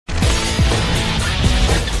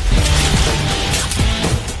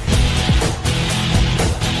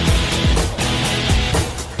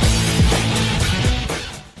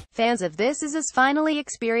fans of This Is Us finally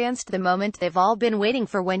experienced the moment they've all been waiting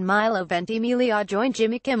for when Milo Ventimiglia joined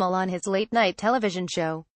Jimmy Kimmel on his late-night television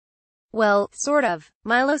show. Well, sort of.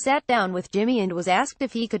 Milo sat down with Jimmy and was asked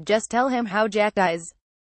if he could just tell him how Jack dies.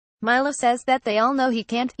 Milo says that they all know he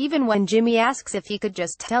can't, even when Jimmy asks if he could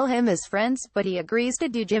just tell him as friends, but he agrees to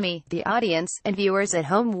do Jimmy, the audience, and viewers at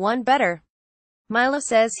home one better. Milo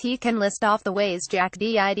says he can list off the ways Jack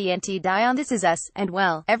didn't die on This Is Us, and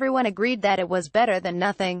well, everyone agreed that it was better than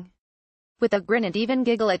nothing. With a grin and even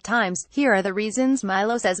giggle at times, here are the reasons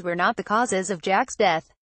Milo says we're not the causes of Jack's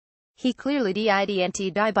death. He clearly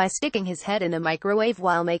didn't die by sticking his head in a microwave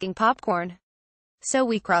while making popcorn. So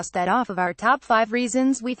we crossed that off of our top 5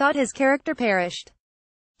 reasons we thought his character perished.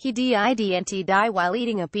 He didn't die while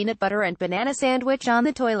eating a peanut butter and banana sandwich on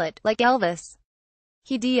the toilet, like Elvis.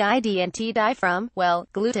 He didn't die from, well,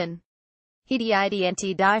 gluten. He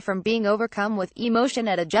didn't die from being overcome with emotion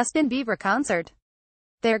at a Justin Bieber concert.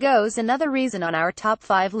 There goes another reason on our top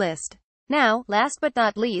 5 list. Now, last but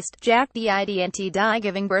not least, Jack didn't die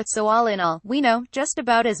giving birth, so all in all, we know just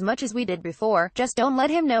about as much as we did before, just don't let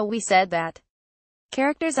him know we said that.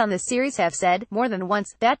 Characters on this series have said, more than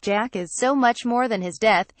once, that Jack is so much more than his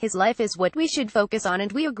death, his life is what we should focus on,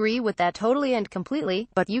 and we agree with that totally and completely,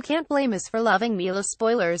 but you can't blame us for loving Milo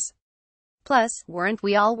spoilers. Plus, weren't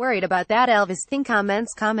we all worried about that Elvis thing?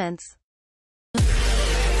 Comments.